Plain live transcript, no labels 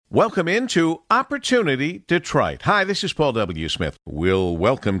Welcome into Opportunity Detroit. Hi, this is Paul W. Smith. We'll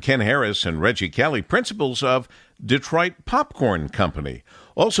welcome Ken Harris and Reggie Kelly, principals of Detroit Popcorn Company.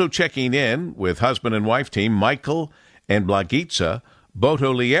 Also checking in with husband and wife team Michael and Blagitza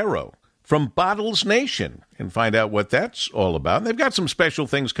Botoliero from Bottles Nation, and find out what that's all about. And they've got some special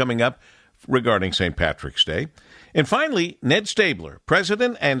things coming up regarding St. Patrick's Day. And finally, Ned Stabler,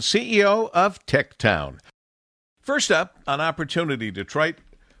 president and CEO of TechTown. First up on Opportunity Detroit,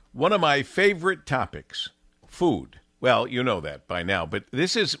 one of my favorite topics, food. Well, you know that by now, but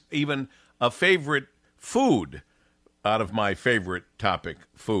this is even a favorite food out of my favorite topic,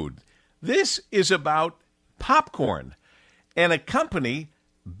 food. This is about popcorn and a company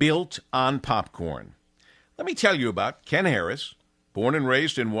built on popcorn. Let me tell you about Ken Harris, born and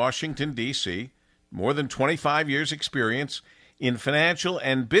raised in Washington, D.C., more than 25 years' experience in financial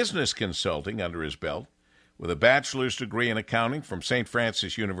and business consulting under his belt, with a bachelor's degree in accounting from St.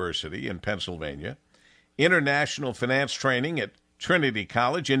 Francis University in Pennsylvania, international finance training at Trinity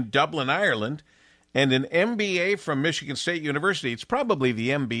College in Dublin, Ireland, and an MBA from Michigan State University. It's probably the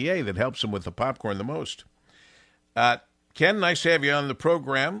MBA that helps him with the popcorn the most. Ken, nice to have you on the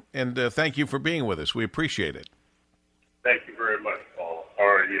program, and thank you for being with us. We appreciate it. Thank you very much, Paul. How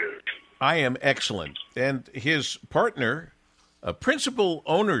are you? I am excellent. And his partner, principal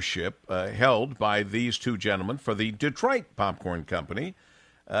ownership held by these two gentlemen for the Detroit Popcorn Company,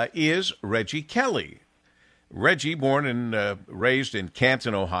 is Reggie Kelly. Reggie, born and raised in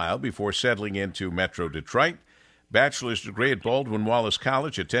Canton, Ohio, before settling into Metro Detroit. Bachelor's degree at Baldwin Wallace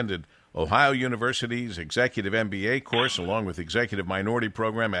College, attended Ohio University's Executive MBA course, along with Executive Minority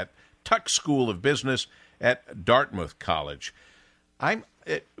Program at Tuck School of Business at Dartmouth College. I'm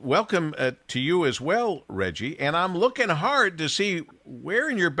welcome to you as well, Reggie, and I'm looking hard to see where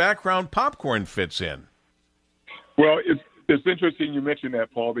in your background popcorn fits in. Well, it's interesting you mentioned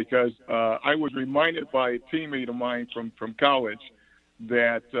that, Paul, because I was reminded by a teammate of mine from college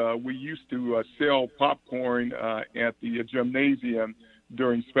that we used to sell popcorn at the gymnasium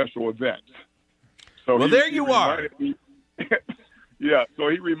during special events. So well, there you are. Yeah, so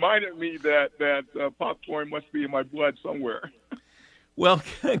he reminded me that popcorn must be in my blood somewhere. Well,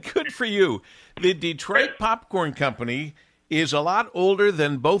 good for you. The Detroit Popcorn Company is a lot older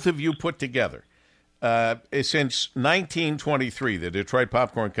than both of you put together. Since 1923, the Detroit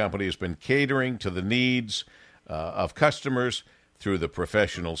Popcorn Company has been catering to the needs of customers through the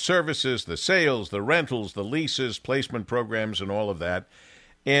professional services, the sales, the rentals, the leases, placement programs, and all of that.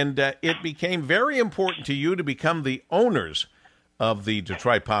 And it became very important to you to become the owners of the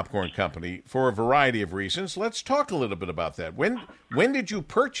Detroit Popcorn Company for a variety of reasons. Let's talk a little bit about that. When did you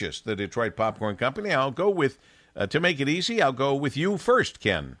purchase the Detroit Popcorn Company? I'll go with, to make it easy, I'll go with you first,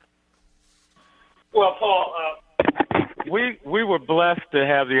 Ken. Well, Paul, we were blessed to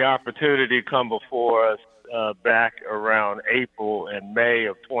have the opportunity come before us back around April and May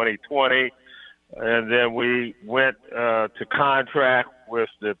of 2020, and then we went to contract with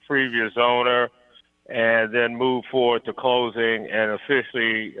the previous owner, and then moved forward to closing and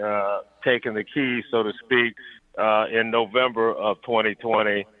officially taking the keys, so to speak, in November of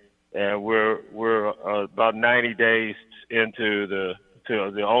 2020. And we're about 90 days into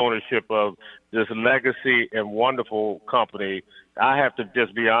the ownership of this legacy and wonderful company. I have to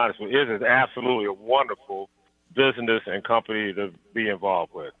just be honest with you, it is absolutely a wonderful business and company to be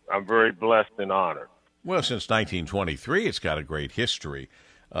involved with. I'm very blessed and honored. Well, since 1923, it's got a great history.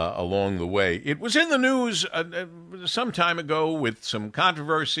 Along the way. It was in the news some time ago with some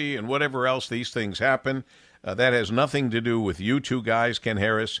controversy and whatever else. These things happen. That has nothing to do with you two guys, Ken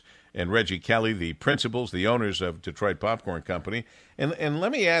Harris and Reggie Kelly, the principals, the owners of Detroit Popcorn Company. And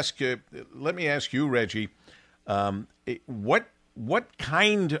let me ask you, Reggie, what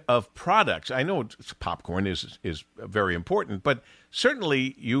kind of products? I know popcorn is very important, but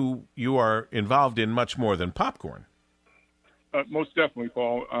certainly you are involved in much more than popcorn. Most definitely,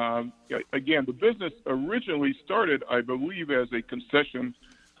 Paul. Again, the business originally started, I believe, as a concession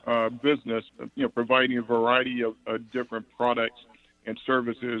business, providing a variety of different products and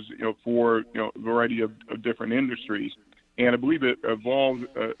services, for a variety of different industries. And I believe it evolved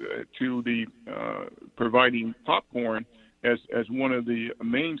to the providing popcorn as one of the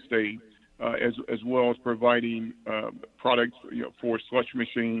mainstays, as well as providing products, for slush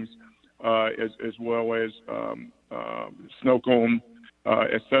machines, as well as snow cone,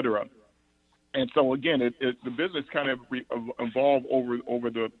 et cetera. And so again, the business kind of evolved over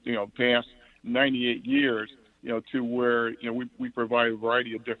the past 98 years, to where we provide a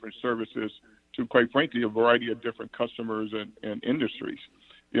variety of different services to, quite frankly, a variety of different customers and industries.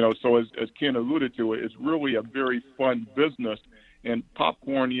 So as Ken alluded to, it's really a very fun business, And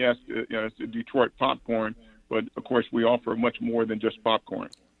popcorn, yes, it's the Detroit popcorn, but of course we offer much more than just popcorn.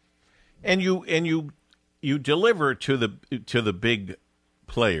 And you deliver to the big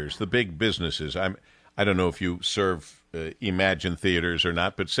players, the big businesses. I don't know if you serve Imagine Theaters or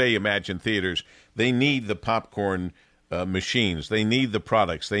not, but say Imagine Theaters, they need the popcorn machines, they need the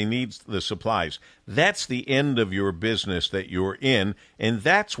products, they need the supplies. That's the end of your business that you're in, and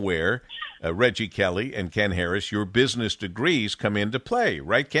that's where Reggie Kelly and Ken Harris, your business degrees, come into play,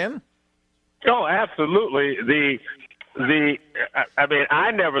 right, Ken? Oh, absolutely. I mean,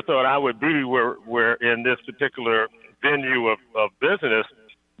 I never thought I would be where in this particular venue of business,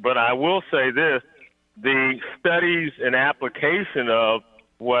 but I will say this: the studies and application of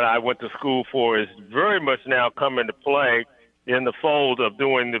what I went to school for is very much now come into play in the fold of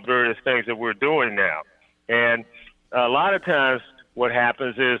doing the various things that we're doing now. And a lot of times what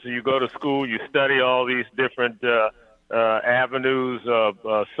happens is you go to school, you study all these different avenues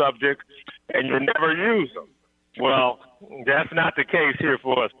of subjects, and you never use them. Well, that's not the case here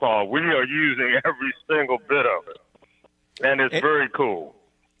for us, Paul. We are using every single bit of it, and it's very cool.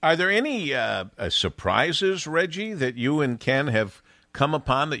 Are there any surprises, Reggie, that you and Ken have come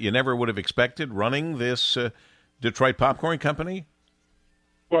upon that you never would have expected running this Detroit Popcorn Company?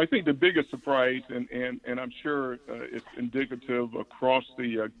 Well, I think the biggest surprise, and I'm sure it's indicative across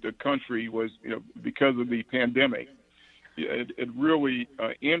the country, was because of the pandemic. It really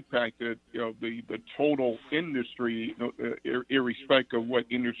impacted the total industry, irrespective of what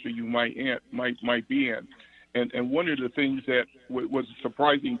industry you might be in. And one of the things that was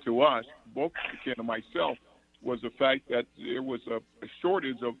surprising to us, both Ken and myself, was the fact that there was a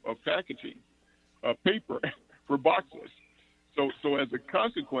shortage of packaging, paper for boxes. So as a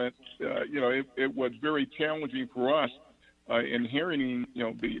consequence, it was very challenging for us inheriting,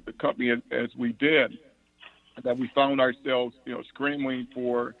 the company as we did, that we found ourselves, scrambling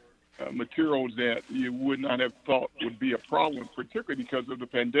for materials that you would not have thought would be a problem, particularly because of the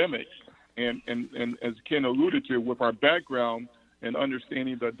pandemic. And as Ken alluded to, with our background and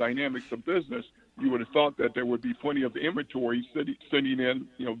understanding the dynamics of business, you would have thought that there would be plenty of inventory sitting in,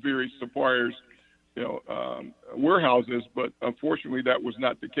 various suppliers, warehouses, but unfortunately that was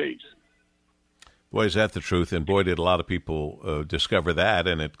not the case. Boy, is that the truth, and boy, did a lot of people discover that,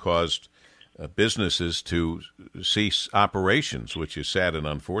 and it caused businesses to cease operations, which is sad and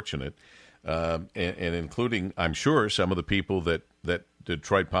unfortunate, and including, I'm sure, some of the people that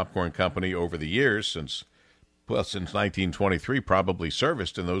Detroit Popcorn Company over the years, since 1923, probably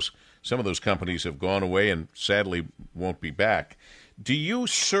serviced, and some of those companies have gone away and sadly won't be back. Do you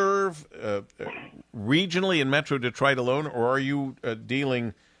serve regionally in Metro Detroit alone, or are you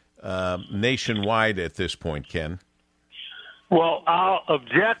dealing nationwide at this point, Ken? Well, our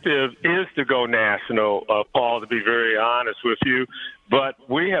objective is to go national, Paul, to be very honest with you. But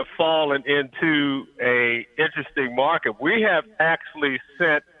we have fallen into a interesting market. We have actually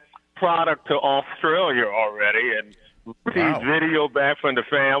sent product to Australia already and received video back from the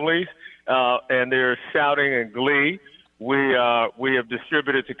families, and they're shouting in glee. We have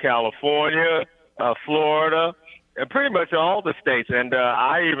distributed to California, Florida, and pretty much all the states. And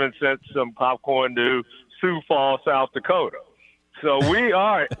I even sent some popcorn to Sioux Falls, South Dakota. So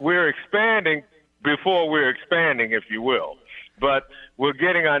we're expanding before we're expanding, if you will. But we're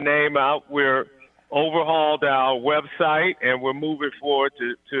getting our name out. We're overhauled our website, and we're moving forward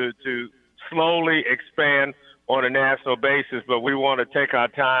to slowly expand on a national basis. But we want to take our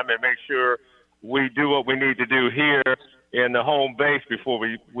time and make sure we do what we need to do here in the home base before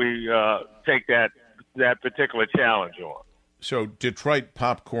we take that particular challenge on. So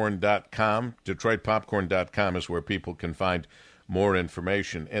DetroitPopcorn.com. DetroitPopcorn.com is where people can find more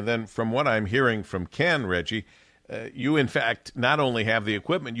information. And then from what I'm hearing from Ken, Reggie, you, in fact, not only have the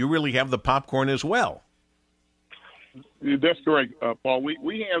equipment, you really have the popcorn as well. That's correct, Paul.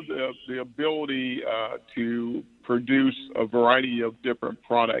 We have the ability to produce a variety of different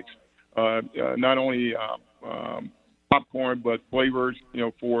products, not only popcorn, but flavors,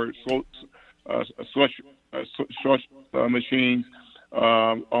 for slush machines.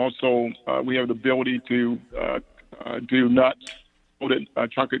 Also, we have the ability to do nuts,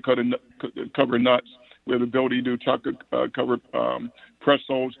 chocolate covered nuts. We have the ability to do chocolate covered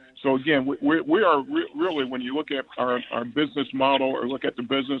pretzels. So again, we are really, when you look at our business model or look at the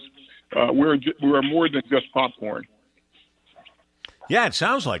business, we're more than just popcorn. Yeah, it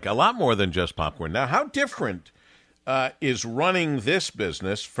sounds like a lot more than just popcorn. Now, how different is running this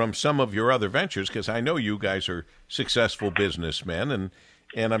business from some of your other ventures? Because I know you guys are successful businessmen,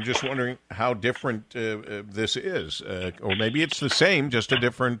 and I'm just wondering how different this is. Or maybe it's the same, just a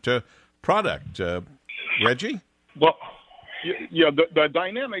different product. Reggie? Yeah, the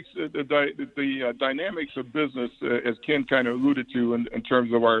dynamics, the dynamics of business, as Ken kind of alluded to in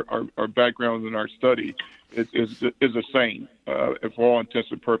terms of our background and our study, is the same for all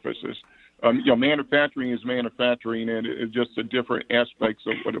intents and purposes. Manufacturing is manufacturing, and it's just the different aspects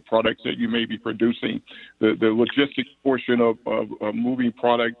of what the products that you may be producing. The logistics portion of moving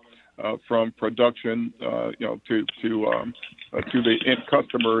product from production, to the end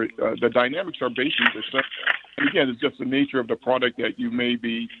customer, the dynamics are basically the same. And again, it's just the nature of the product that you may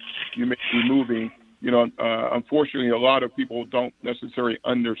be moving. Unfortunately, a lot of people don't necessarily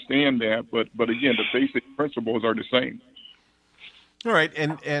understand that, but again, the basic principles are the same. All right,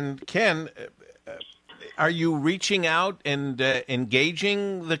 and Ken, are you reaching out and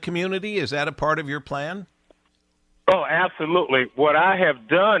engaging the community? Is that a part of your plan? Oh, absolutely. What I have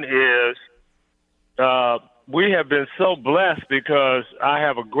done is we have been so blessed because I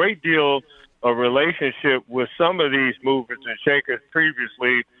have a great deal of relationship with some of these movers and shakers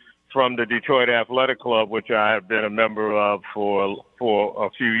previously from the Detroit Athletic Club, which I have been a member of for a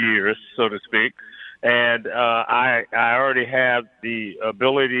few years, so to speak. And I already have the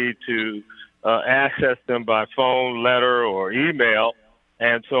ability to access them by phone, letter, or email.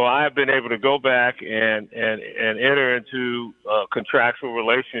 And so I have been able to go back and enter into contractual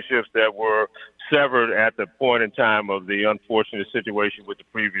relationships that were severed at the point in time of the unfortunate situation with the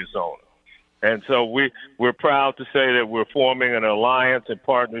previous owner. And so we're proud to say that we're forming an alliance and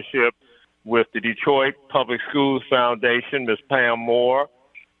partnership with the Detroit Public Schools Foundation, Ms. Pam Moore,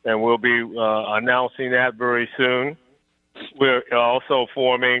 and we'll be announcing that very soon. We're also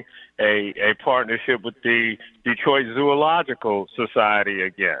forming a partnership with the Detroit Zoological Society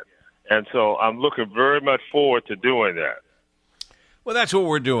again. And so I'm looking very much forward to doing that. Well, that's what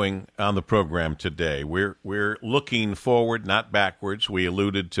we're doing on the program today. We're looking forward, not backwards. We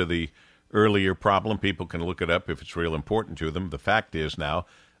alluded to the earlier problem. People can look it up if it's real important to them. The fact is now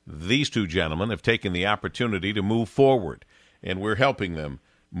these two gentlemen have taken the opportunity to move forward, and we're helping them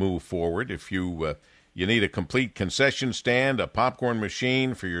move forward. If you need a complete concession stand, a popcorn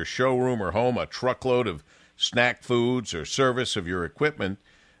machine for your showroom or home, a truckload of snack foods or service of your equipment,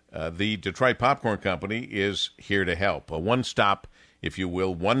 the Detroit Popcorn Company is here to help. A one-stop, if you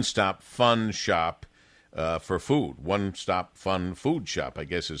will, one-stop fun shop for food. One-stop fun food shop, I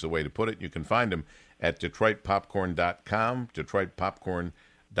guess is the way to put it. You can find them at DetroitPopcorn.com,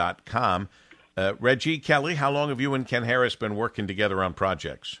 DetroitPopcorn.com. Reggie, Kelly, how long have you and Ken Harris been working together on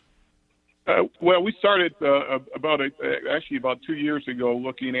projects? Well, we started about 2 years ago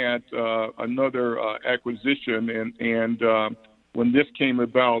looking at another acquisition, and when this came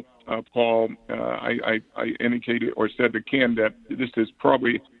about, Paul, I indicated or said to Ken that this is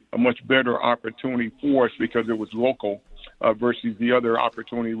probably a much better opportunity for us because it was local versus the other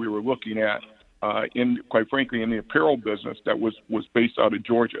opportunity we were looking at quite frankly, in the apparel business that was based out of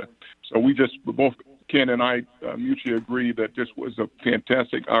Georgia. So we both Ken and I mutually agreed that this was a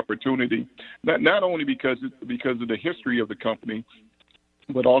fantastic opportunity, not only because of the history of the company,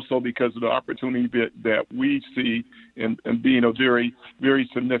 but also because of the opportunity that we see in being a very, very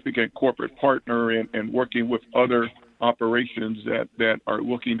significant corporate partner and working with other operations that are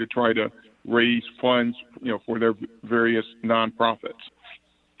looking to try to raise funds, for their various nonprofits.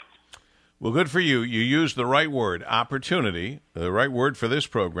 Well, good for you. You used the right word, opportunity, the right word for this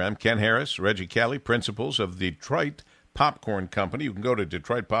program. Ken Harris, Reggie Kelly, principals of the Detroit Popcorn Company. You can go to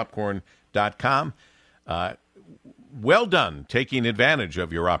DetroitPopcorn.com. Well done taking advantage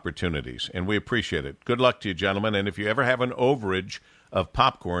of your opportunities, and we appreciate it. Good luck to you, gentlemen, and if you ever have an overage of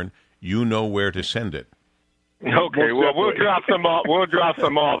popcorn, you know where to send it. Okay, well, we'll drop some off. We'll drop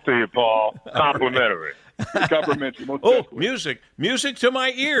some off to you, Paul. Complimentary. Complimentary. Music to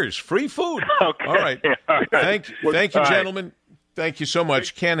my ears. Free food. Okay. All right. Thank you, gentlemen. Thank you so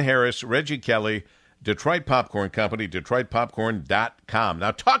much. Ken Harris, Reggie Kelly, Detroit Popcorn Company, DetroitPopcorn.com.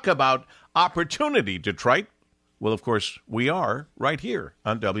 Now, talk about opportunity, Detroit. Well, of course, we are right here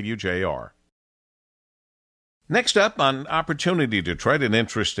on WJR. Next up on Opportunity Detroit, an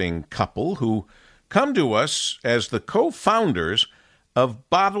interesting couple who come to us as the co-founders of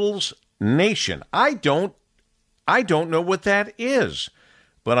Bottles Nation. I don't know what that is,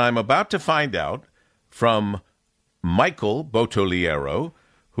 but I'm about to find out from Michael Bottoliero,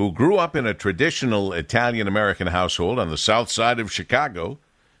 who grew up in a traditional Italian-American household on the south side of Chicago,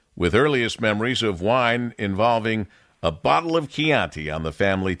 with earliest memories of wine involving a bottle of Chianti on the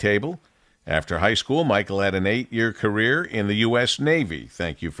family table. After high school, Michael had an 8-year career in the U.S. Navy.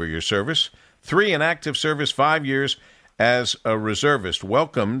 Thank you for your service. 3 in active service, 5 years as a reservist.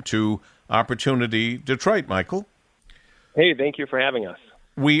 Welcome to Opportunity Detroit, Michael. Hey, thank you for having us.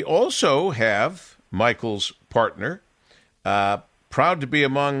 We also have Michael's partner, Proud to be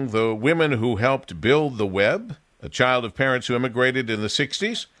among the women who helped build the web, a child of parents who immigrated in the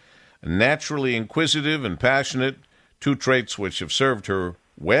 60s, naturally inquisitive and passionate, two traits which have served her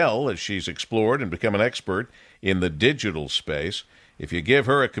well as she's explored and become an expert in the digital space. If you give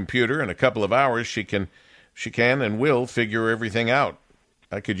her a computer in a couple of hours, she can and will figure everything out.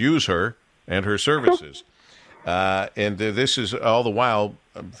 I could use her and her services. And this is all the while,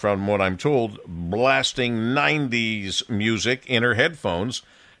 from what I'm told, blasting 90s music in her headphones,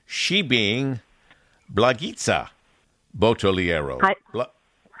 she being Blagitza Botoliero.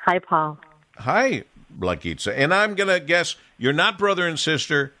 Hi, Paul. Hi, Blagitza. And I'm going to guess you're not brother and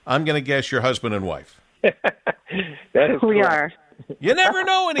sister. I'm going to guess you're husband and wife. We are. You never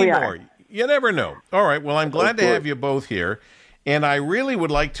know anymore. You never know. All right. Well, I'm glad to have you both here. And I really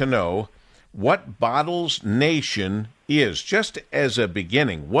would like to know what Bottles Nation is, just as a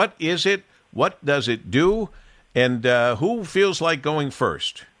beginning. What is it? What does it do? And who feels like going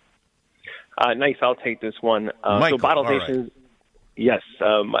first? Nice. I'll take this one. Michael, so Bottles all Nation, right. Yes.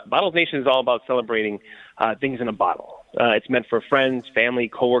 Bottles Nation is all about celebrating things in a bottle. It's meant for friends, family,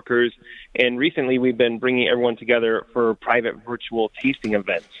 coworkers, and recently we've been bringing everyone together for private virtual tasting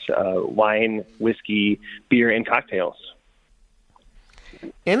events, wine, whiskey, beer, and cocktails.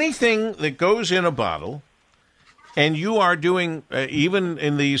 Anything that goes in a bottle, and you are doing, even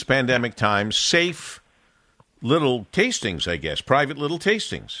in these pandemic times, safe little tastings, I guess, private little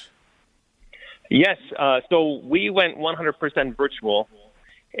tastings. Yes. So we went 100% virtual,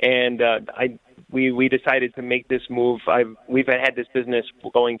 and we decided to make this move. We've had this business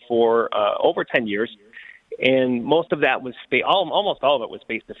going for over 10 years, and most of that was almost all of it was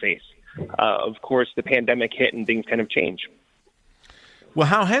face to face. Of course, the pandemic hit and things kind of changed. Well,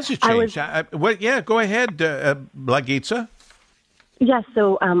 how has it changed? Go ahead, Blagitza. Yes,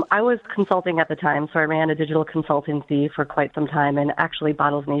 so I was consulting at the time, so I ran a digital consultancy for quite some time, and actually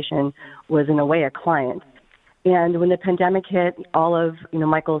Bottles Nation was, in a way, a client. And when the pandemic hit, all of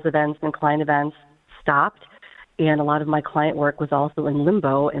Michael's events and client events stopped, and a lot of my client work was also in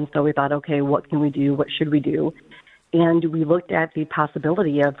limbo, and so we thought, okay, what can we do? What should we do? And we looked at the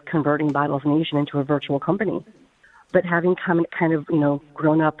possibility of converting Bottles Nation into a virtual company. But having kind of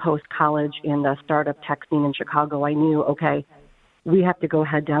grown up post-college in the startup tech scene in Chicago, I knew, okay, we have to go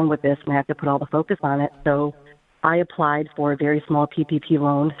head down with this, and I have to put all the focus on it. So I applied for a very small PPP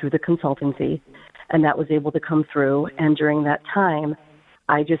loan through the consultancy, and that was able to come through. And during that time,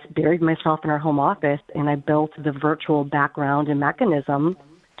 I just buried myself in our home office, and I built the virtual background and mechanism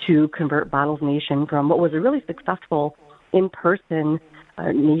to convert Bottles Nation from what was a really successful in-person,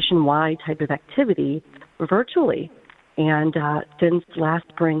 nationwide type of activity virtually. And since last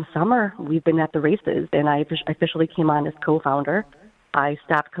spring, summer, we've been at the races, and I officially came on as co-founder. I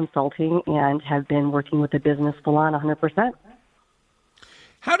stopped consulting and have been working with the business full on 100%.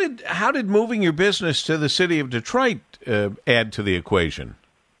 How did moving your business to the city of Detroit add to the equation?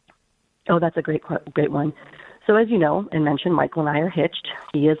 Oh, that's a great one. So as you know and mentioned, Michael and I are hitched.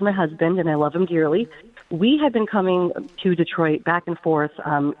 He is my husband, and I love him dearly. We have been coming to Detroit back and forth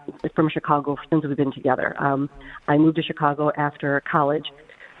from Chicago since we've been together. I moved to Chicago after college,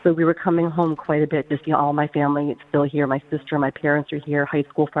 so we were coming home quite a bit to see all my family. It's still here. My sister, my parents are here. High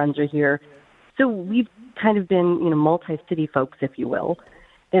school friends are here. So we've kind of been, multi-city folks, if you will.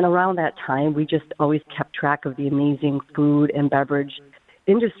 And around that time, we just always kept track of the amazing food and beverage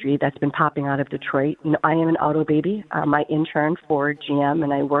industry that's been popping out of Detroit. I am an auto baby. I interned for GM,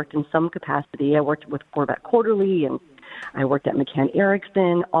 and I worked in some capacity. I worked with Corvette Quarterly, and I worked at McCann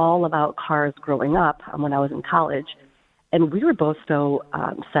Erickson, all about cars growing up when I was in college. And we were both so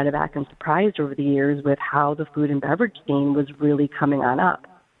set aback and surprised over the years with how the food and beverage scene was really coming on up.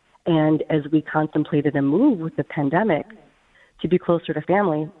 And as we contemplated a move with the pandemic to be closer to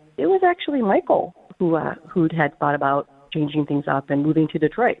family, it was actually Michael who had thought about changing things up and moving to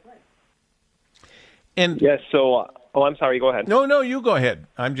Detroit. And yes, so I'm sorry. Go ahead. No, you go ahead.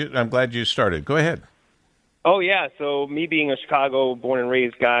 I'm glad you started. Go ahead. Oh yeah, so me being a Chicago born and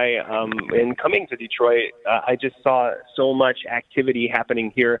raised guy, and coming to Detroit, I just saw so much activity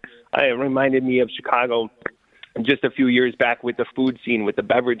happening here. It reminded me of Chicago just a few years back with the food scene, with the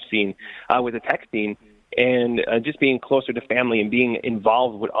beverage scene, with the tech scene. And just being closer to family and being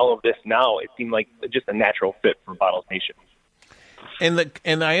involved with all of this now, it seemed like just a natural fit for Bottles Nation.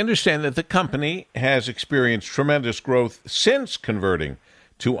 And I understand that the company has experienced tremendous growth since converting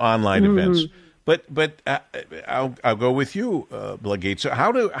to online events. But I'll go with you, Blagitza.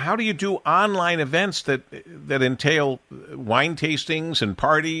 How do you do online events that entail wine tastings and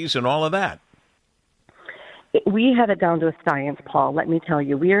parties and all of that? We have it down to a science, Paul. Let me tell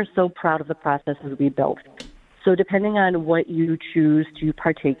you, we are so proud of the processes we built. So depending on what you choose to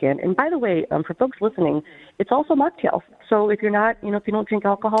partake in, and by the way, for folks listening, it's also mocktails. So if you're not, if you don't drink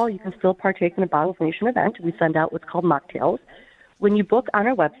alcohol, you can still partake in a Bottles Nation event. We send out what's called mocktails. When you book on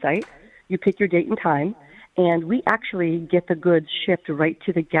our website, you pick your date and time, and we actually get the goods shipped right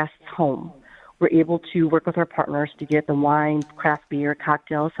to the guest's home. We're able to work with our partners to get the wine, craft beer,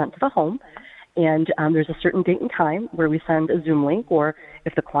 cocktails sent to the home. And there's a certain date and time where we send a Zoom link, or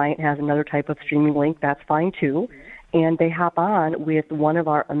if the client has another type of streaming link, that's fine too. And they hop on with one of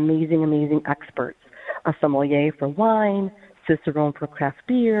our amazing, amazing experts, a sommelier for wine, cicerone for craft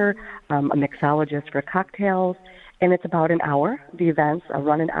beer, a mixologist for cocktails. And it's about an hour. The events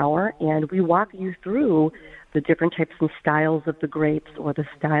run an hour, and we walk you through the different types and styles of the grapes or the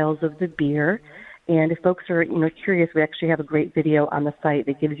styles of the beer. And if folks are, curious, we actually have a great video on the site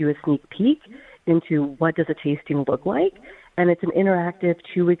that gives you a sneak peek into what does a tasting look like. And it's an interactive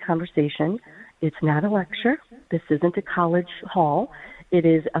 2-way conversation. It's not a lecture. This isn't a college hall. It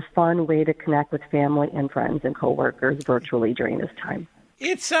is a fun way to connect with family and friends and coworkers virtually during this time.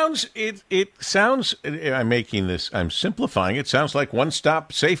 It sounds, I'm simplifying. It sounds like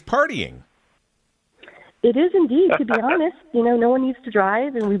one-stop safe partying. It is indeed, to be honest. No one needs to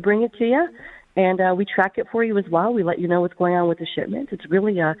drive, and we bring it to you. And we track it for you as well. We let you know what's going on with the shipment. It's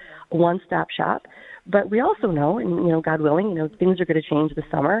really a one-stop shop. But we also know, and, God willing, things are going to change this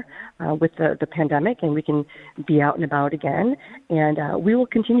summer with the pandemic, and we can be out and about again. And we will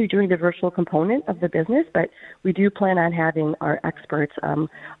continue doing the virtual component of the business, but we do plan on having our experts,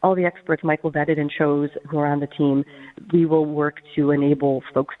 all the experts Michael vetted and chose who are on the team. We will work to enable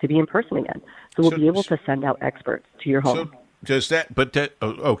folks to be in person again. So we'll be able to send out experts to your home. So does that,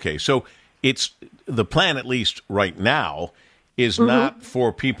 okay, so it's the plan, at least right now, is not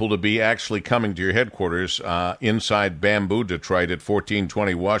for people to be actually coming to your headquarters inside Bamboo Detroit at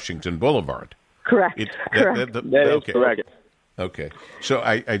 1420 Washington Boulevard. Correct. That is correct. Okay. So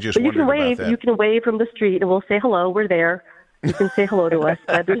I just but wondered about that. You can wave from the street, and we'll say hello. We're there. You can say hello to us.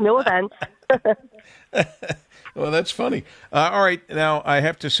 There's no event. Well, that's funny. All right. Now, I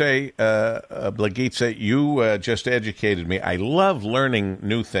have to say, Blagitza, you just educated me. I love learning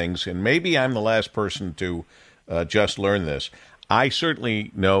new things, and maybe I'm the last person to just learn this. I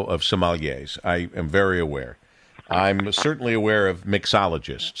certainly know of sommeliers. I am very aware. I'm certainly aware of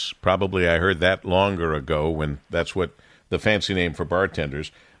mixologists. Probably I heard that longer ago when that's what the fancy name for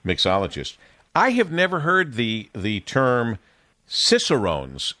bartenders, mixologists. I have never heard the term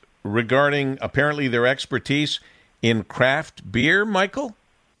cicerones regarding apparently their expertise in craft beer, Michael?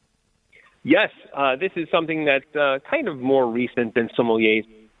 Yes, this is something that's kind of more recent than sommeliers,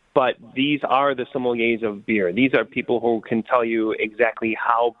 but these are the sommeliers of beer. These are people who can tell you exactly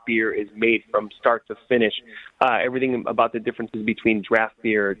how beer is made from start to finish, everything about the differences between draft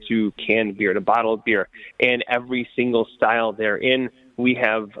beer to canned beer to bottled beer, and every single style therein. We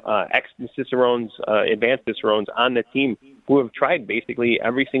have cicerones, advanced cicerones on the team who have tried basically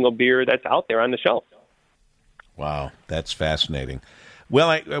every single beer that's out there on the shelf. Wow, that's fascinating.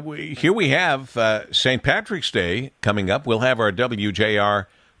 Well, here we have St. Patrick's Day coming up. We'll have our WJR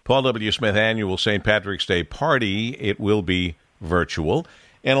Paul W. Smith annual St. Patrick's Day party. It will be virtual,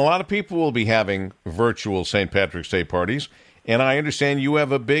 and a lot of people will be having virtual St. Patrick's Day parties. And I understand you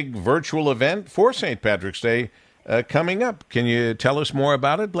have a big virtual event for St. Patrick's Day coming up. Can you tell us more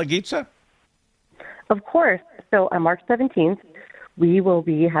about it, Blagitza? Of course. So on March 17th, we will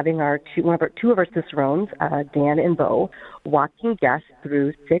be having two of our cicerones, Dan and Bo, walking guests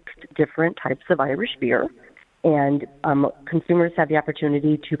through 6 different types of Irish beer. And consumers have the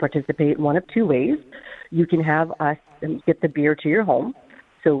opportunity to participate in one of 2 ways. You can have us get the beer to your home,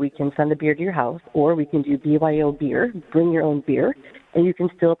 so we can send the beer to your house, or we can do BYO beer, bring your own beer, and you can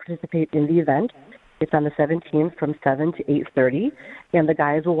still participate in the event. It's on the 17th from 7 to 8:30, and the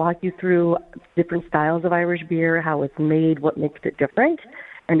guys will walk you through different styles of Irish beer, how it's made, what makes it different.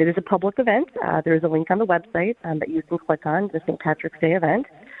 And it is a public event. There's a link on the website that you can click on, the St. Patrick's Day event.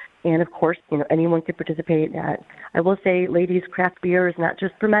 And, of course, anyone can participate. I will say, ladies, craft beer is not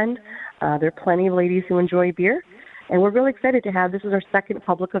just for men. There are plenty of ladies who enjoy beer. And we're really excited to have, this is our second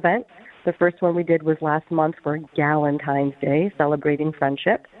public event. The first one we did was last month for Galentine's Day, celebrating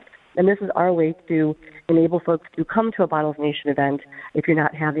friendship. And this is our way to enable folks to come to a Bottles Nation event if you're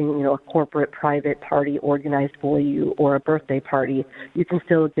not having, a corporate private party organized for you or a birthday party. You can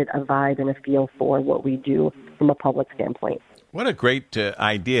still get a vibe and a feel for what we do from a public standpoint. What a great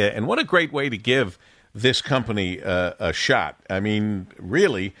idea, and what a great way to give this company a shot. I mean,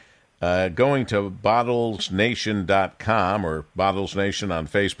 really, going to bottlesnation.com or Bottles Nation on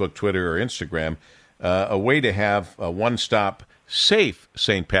Facebook, Twitter, or Instagram, a way to have a one-stop safe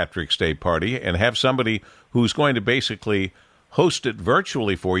St. Patrick's Day party and have somebody who's going to basically host it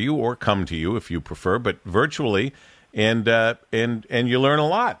virtually for you, or come to you if you prefer, but virtually, and you learn a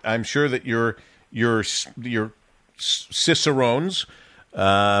lot. I'm sure that your cicerones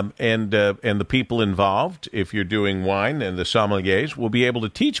and the people involved, if you're doing wine, and the sommeliers will be able to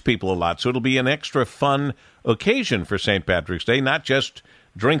teach people a lot. So it'll be an extra fun occasion for St. Patrick's Day, not just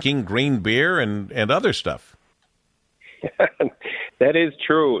drinking green beer and other stuff. That is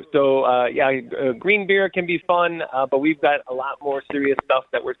true. So, green beer can be fun, but we've got a lot more serious stuff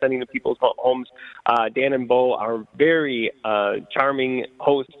that we're sending to people's homes. Dan and Bo are very charming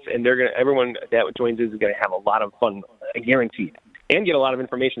hosts, and everyone that joins is going to have a lot of fun, guaranteed, and get a lot of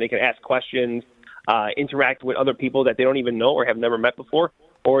information. They can ask questions, interact with other people that they don't even know or have never met before,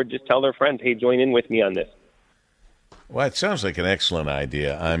 or just tell their friends, "Hey, join in with me on this." Well, it sounds like an excellent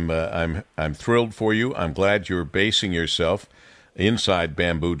idea. I'm thrilled for you. I'm glad you're basing yourself inside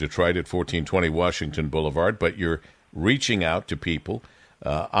Bamboo Detroit at 1420 Washington Boulevard, but you're reaching out to people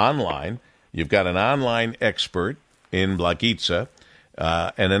online. You've got an online expert in Blagica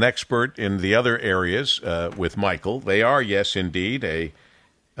and an expert in the other areas with Michael. They are, yes, indeed, a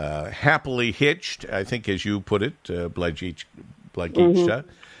happily hitched, I think as you put it, Blagica. Mm-hmm.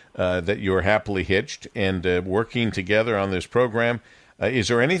 That you're happily hitched and working together on this program. Is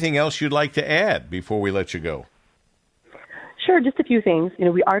there anything else you'd like to add before we let you go? Sure, just a few things.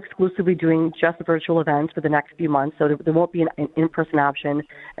 We are exclusively doing just virtual events for the next few months, so there won't be an in-person option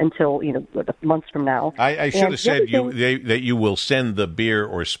until months from now. I should have said that you will send the beer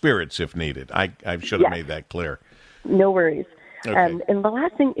or spirits if needed. I should have made that clear. No worries. Okay. And the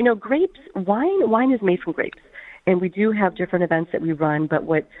last thing, grapes, wine is made from grapes. And we do have different events that we run, but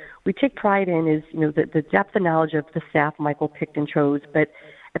what we take pride in is, the depth of knowledge of the staff Michael picked and chose. But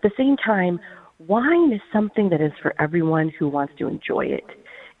at the same time, wine is something that is for everyone who wants to enjoy it.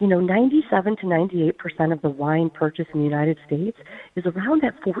 97 to 98% of the wine purchased in the United States is around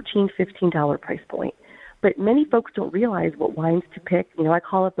that $14, $15 price point. But many folks don't realize what wines to pick. I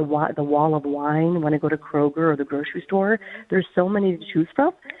call it the wall of wine when I go to Kroger or the grocery store. There's so many to choose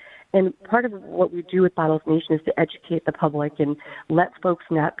from. And part of what we do with Bottles Nation is to educate the public and let folks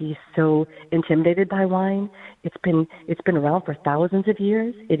not be so intimidated by wine. It's been around for thousands of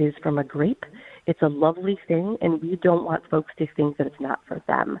years. It is from a grape. It's a lovely thing, and we don't want folks to think that it's not for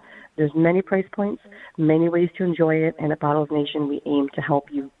them. There's many price points, many ways to enjoy it, and at Bottles Nation we aim to help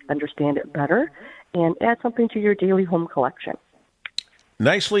you understand it better and add something to your daily home collection.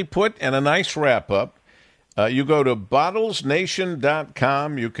 Nicely put, and a nice wrap-up. You go to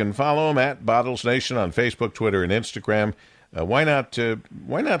bottlesnation.com. You can follow them at Bottles Nation on Facebook, Twitter, and Instagram. Why not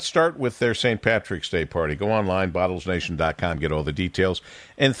start with their St. Patrick's Day party? Go online, bottlesnation.com, get all the details.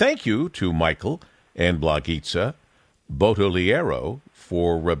 And thank you to Michael and Blagica Botoliero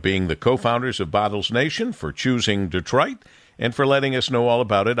for being the co-founders of Bottles Nation, for choosing Detroit, and for letting us know all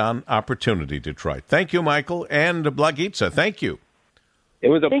about it on Opportunity Detroit. Thank you, Michael, and Blagica. Thank you. It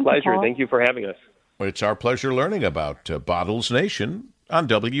was a pleasure. Thank you for having us. It's our pleasure learning about Bottles Nation on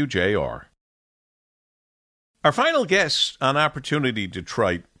WJR. Our final guest on Opportunity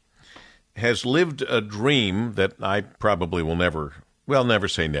Detroit has lived a dream that I probably will never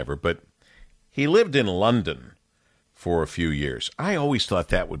say never, but he lived in London for a few years. I always thought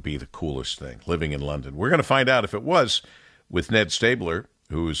that would be the coolest thing, living in London. We're going to find out if it was with Ned Stabler,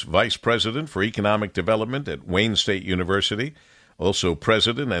 who's Vice President for Economic Development at Wayne State University, also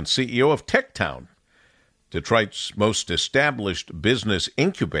President and CEO of TechTown, Detroit's most established business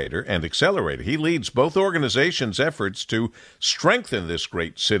incubator and accelerator. He leads both organizations' efforts to strengthen this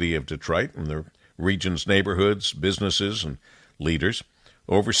great city of Detroit and the region's neighborhoods, businesses, and leaders,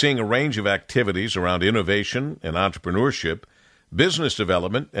 overseeing a range of activities around innovation and entrepreneurship, business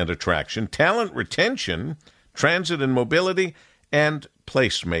development and attraction, talent retention, transit and mobility, and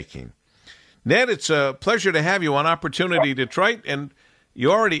placemaking. Ned, it's a pleasure to have you on Opportunity Detroit, and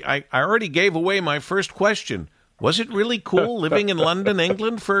I already gave away my first question. Was it really cool living in London,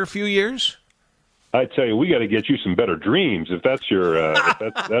 England for a few years? I tell you, we got to get you some better dreams if that's your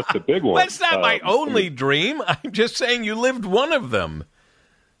that's the big one. That's not my only dream. I'm just saying you lived one of them.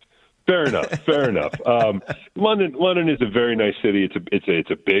 Fair enough. London is a very nice city. It's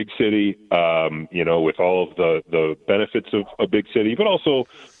a big city, with all of the benefits of a big city, but also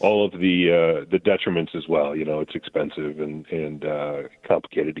all of the detriments as well. It's expensive and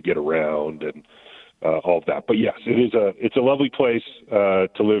complicated to get around and all of that. But yes, it's a lovely place to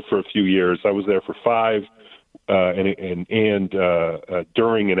live for a few years. I was there for 5. And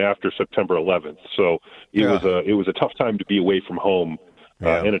during and after September 11th, so it was a tough time to be away from home.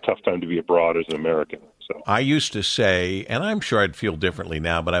 And a tough time to be abroad as an American. So I used to say, and I'm sure I'd feel differently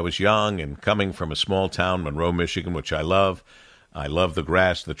now, but I was young and coming from a small town, Monroe, Michigan, which I love. I love the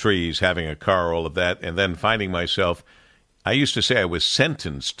grass, the trees, having a car, all of that, and then finding myself, I used to say I was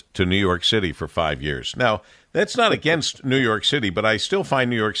sentenced to New York City for 5 years. Now, that's not against New York City, but I still find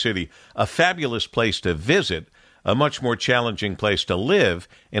New York City a fabulous place to visit, a much more challenging place to live,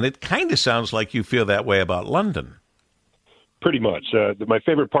 and it kind of sounds like you feel that way about London. pretty much. My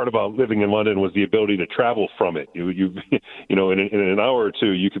favorite part about living in London was the ability to travel from it. You know, in an hour or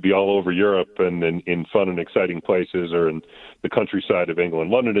two, you could be all over Europe and in fun and exciting places, or in the countryside of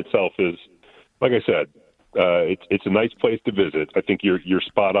England. London itself is, like I said, it's a nice place to visit. I think you're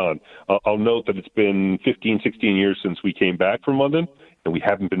spot on. I'll note that it's been 15, 16 years since we came back from London, and we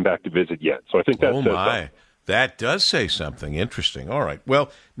haven't been back to visit yet. So I think that says something. That does say something interesting. All right.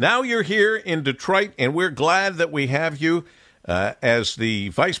 Well, now you're here in Detroit, and we're glad that we have you as the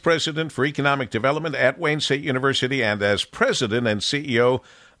Vice President for Economic Development at Wayne State University and as President and CEO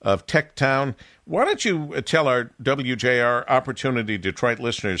of TechTown. Why don't you tell our WJR Opportunity Detroit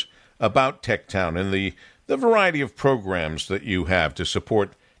listeners about TechTown and the variety of programs that you have to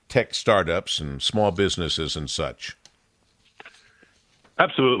support tech startups and small businesses and such?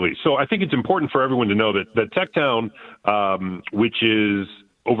 Absolutely. So I think it's important for everyone to know that TechTown, which is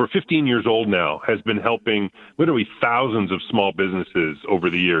over 15 years old now, has been helping literally thousands of small businesses over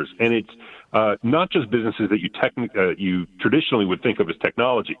the years. And it's not just businesses that you traditionally would think of as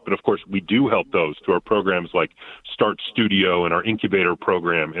technology, but of course we do help those through our programs like Start Studio and our incubator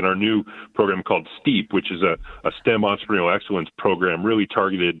program and our new program called STEEP, which is a STEM entrepreneurial excellence program really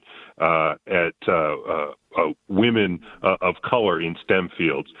targeted at women of color in STEM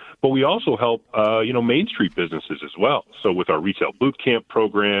fields. But we also help, Main Street businesses as well. So with our Retail Boot Camp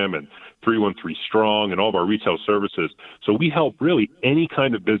program and 313 Strong and all of our retail services. So we help really any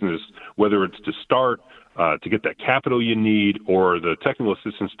kind of business, whether it's to start, to get that capital you need, or the technical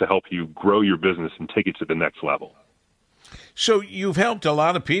assistance to help you grow your business and take it to the next level. So you've helped a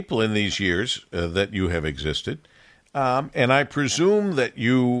lot of people in these years that you have existed. And I presume that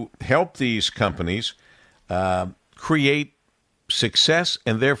you help these companies create success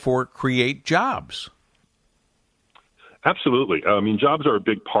and therefore create jobs. Absolutely. I mean, jobs are a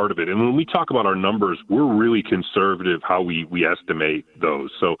big part of it. And when we talk about our numbers, we're really conservative how we estimate those.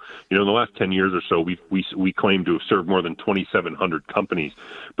 So, in the last 10 years or so, we claim to have served more than 2,700 companies.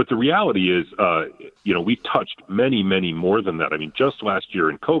 But the reality is, we've touched many, many more than that. I mean, just last year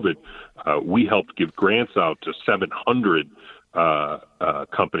in COVID, we helped give grants out to 700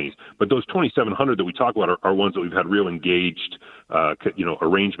 companies. But those 2,700 that we talk about are ones that we've had real engaged,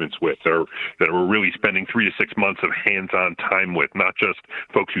 arrangements with, that we're really spending 3 to 6 months of hands-on time with, not just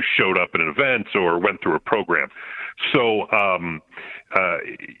folks who showed up at an event or went through a program. So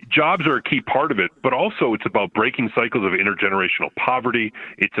jobs are a key part of it, but also it's about breaking cycles of intergenerational poverty.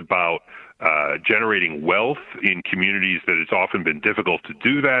 It's about generating wealth in communities that it's often been difficult to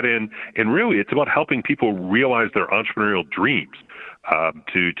do that in. And really, it's about helping people realize their entrepreneurial dreams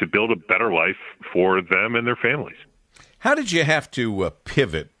to build a better life for them and their families. How did you have to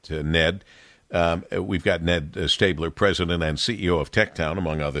pivot, Ned? We've got Ned Stabler, President and CEO of TechTown,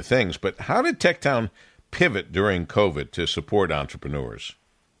 among other things. But how did TechTown pivot during COVID to support entrepreneurs?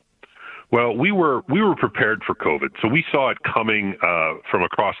 Well, we were prepared for COVID, so we saw it coming from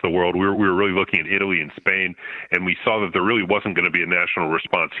across the world. We were really looking at Italy and Spain, and we saw that there really wasn't going to be a national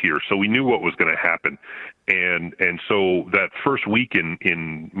response here. So we knew what was going to happen, and so that first week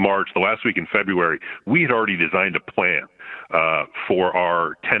in March, the last week in February, we had already designed a plan for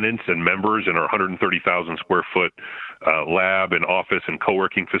our tenants and members in our 130,000 square foot lab and office and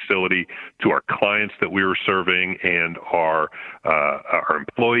co-working facility, to our clients that we were serving, and our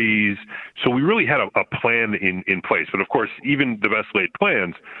employees. So we really had a plan in place. But of course, even the best laid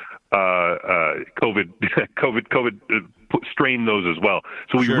plans, COVID strained those as well.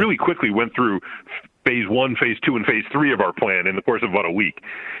 So we really quickly went through phase 1, phase 2, and phase 3 of our plan in the course of about a week.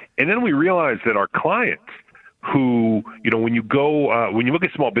 And then we realized that our clients, who, when you look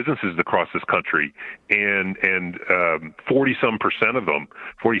at small businesses across this country, and 40-some% of them,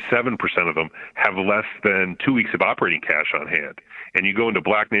 47% of them have less than 2 weeks of operating cash on hand. And you go into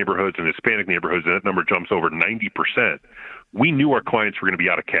black neighborhoods and Hispanic neighborhoods, and that number jumps over 90%. We knew our clients were going to be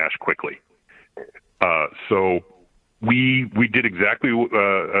out of cash quickly. So we did exactly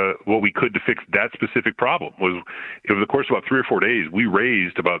what we could to fix that specific problem. Over the course of about 3 or 4 days, we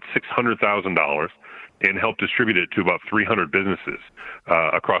raised about $600,000 and helped distribute it to about 300 businesses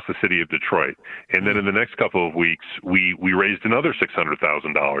across the city of Detroit. And then in the next couple of weeks, we raised another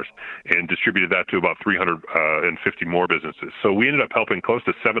 $600,000 and distributed that to about 350 more businesses. So we ended up helping close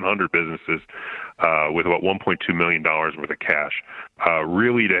to 700 businesses with about $1.2 million worth of cash,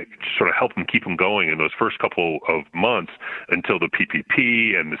 really to sort of help them keep them going in those first couple of months until the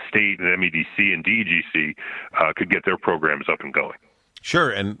PPP and the state and MEDC and DEGC could get their programs up and going.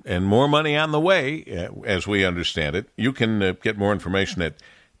 Sure, and more money on the way, as we understand it. You can get more information at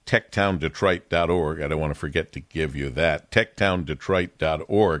techtowndetroit.org. I don't want to forget to give you that,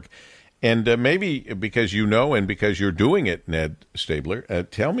 techtowndetroit.org. And maybe because you know and because you're doing it, Ned Stabler,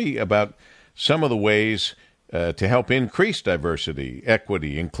 tell me about some of the ways to help increase diversity,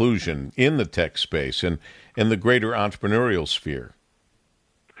 equity, inclusion in the tech space and in the greater entrepreneurial sphere.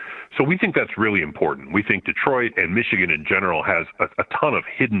 So we think that's really important. We think Detroit and Michigan in general has a ton of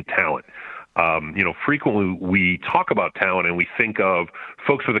hidden talent. Frequently we talk about talent and we think of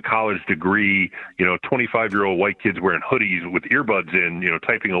folks with a college degree, 25-year-old white kids wearing hoodies with earbuds in,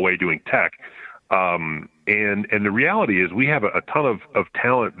 typing away doing tech. And the reality is we have a ton of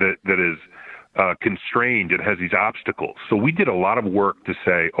talent that is constrained. It has these obstacles. So we did a lot of work to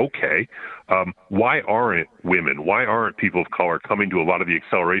say, okay, why aren't women, why aren't people of color coming to a lot of the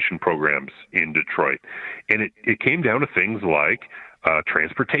acceleration programs in Detroit? And it came down to things like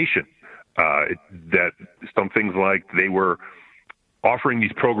transportation. That some things like they were offering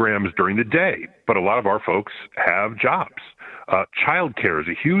these programs during the day, but a lot of our folks have jobs. Childcare is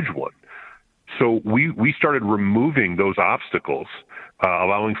a huge one. So we started removing those obstacles,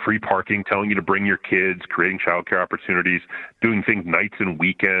 allowing free parking, telling you to bring your kids, creating childcare opportunities, doing things nights and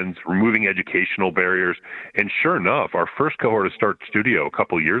weekends, removing educational barriers. And sure enough, our first cohort of Start Studio a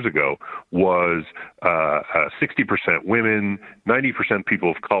couple of years ago was 60% women, 90% people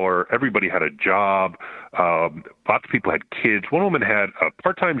of color. Everybody had a job. Lots of people had kids. One woman had a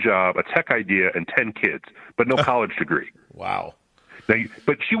part-time job, a tech idea, and 10 kids, but no college degree. Wow. Now,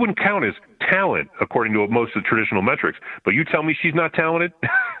 but she wouldn't count as talent according to most of the traditional metrics. But you tell me she's not talented?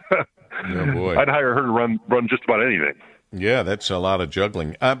 Oh, boy. I'd hire her to run just about anything. Yeah, that's a lot of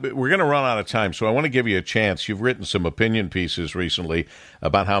juggling. But we're going to run out of time, so I want to give you a chance. You've written some opinion pieces recently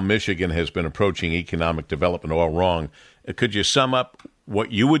about how Michigan has been approaching economic development all wrong. Could you sum up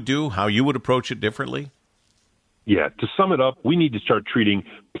what you would do, how you would approach it differently? Yeah, to sum it up, we need to start treating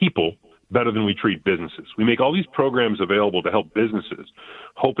people better than we treat businesses. We make all these programs available to help businesses,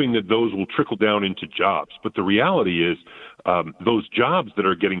 hoping that those will trickle down into jobs. But the reality is those jobs that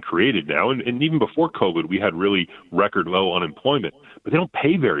are getting created now, and even before COVID, we had really record low unemployment, but they don't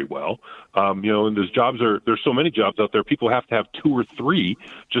pay very well. And there's so many jobs out there, people have to have 2 or 3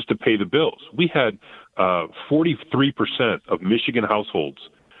 just to pay the bills. We had 43% of Michigan households,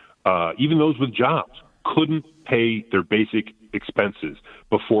 even those with jobs, couldn't pay their basic expenses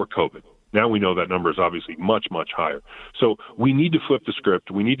before COVID. Now we know that number is obviously much, much higher. So we need to flip the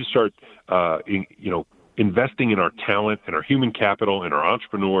script. We need to start, investing in our talent and our human capital and our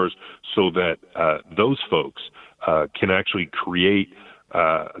entrepreneurs so that those folks can actually create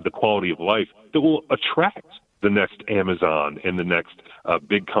the quality of life that will attract the next Amazon and the next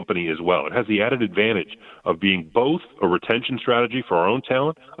big company as well. It has the added advantage of being both a retention strategy for our own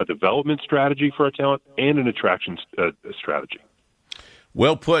talent, a development strategy for our talent, and an attraction strategy.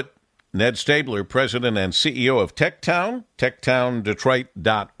 Well put. Ned Stabler, President and CEO of TechTown,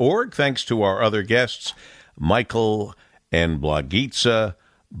 techtowndetroit.org. Thanks to our other guests, Michael and Blagitza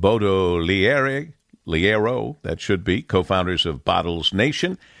Liero, that should be, co-founders of Bottles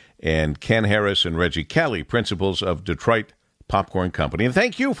Nation, and Ken Harris and Reggie Kelly, principals of Detroit Popcorn Company. And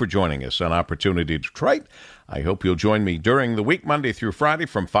thank you for joining us on Opportunity Detroit. I hope you'll join me during the week, Monday through Friday,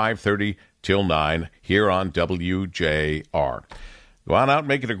 from 5:30 till 9 here on WJR. Go on out,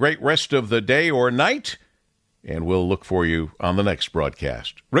 make it a great rest of the day or night, and we'll look for you on the next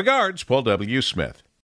broadcast. Regards, Paul W. Smith.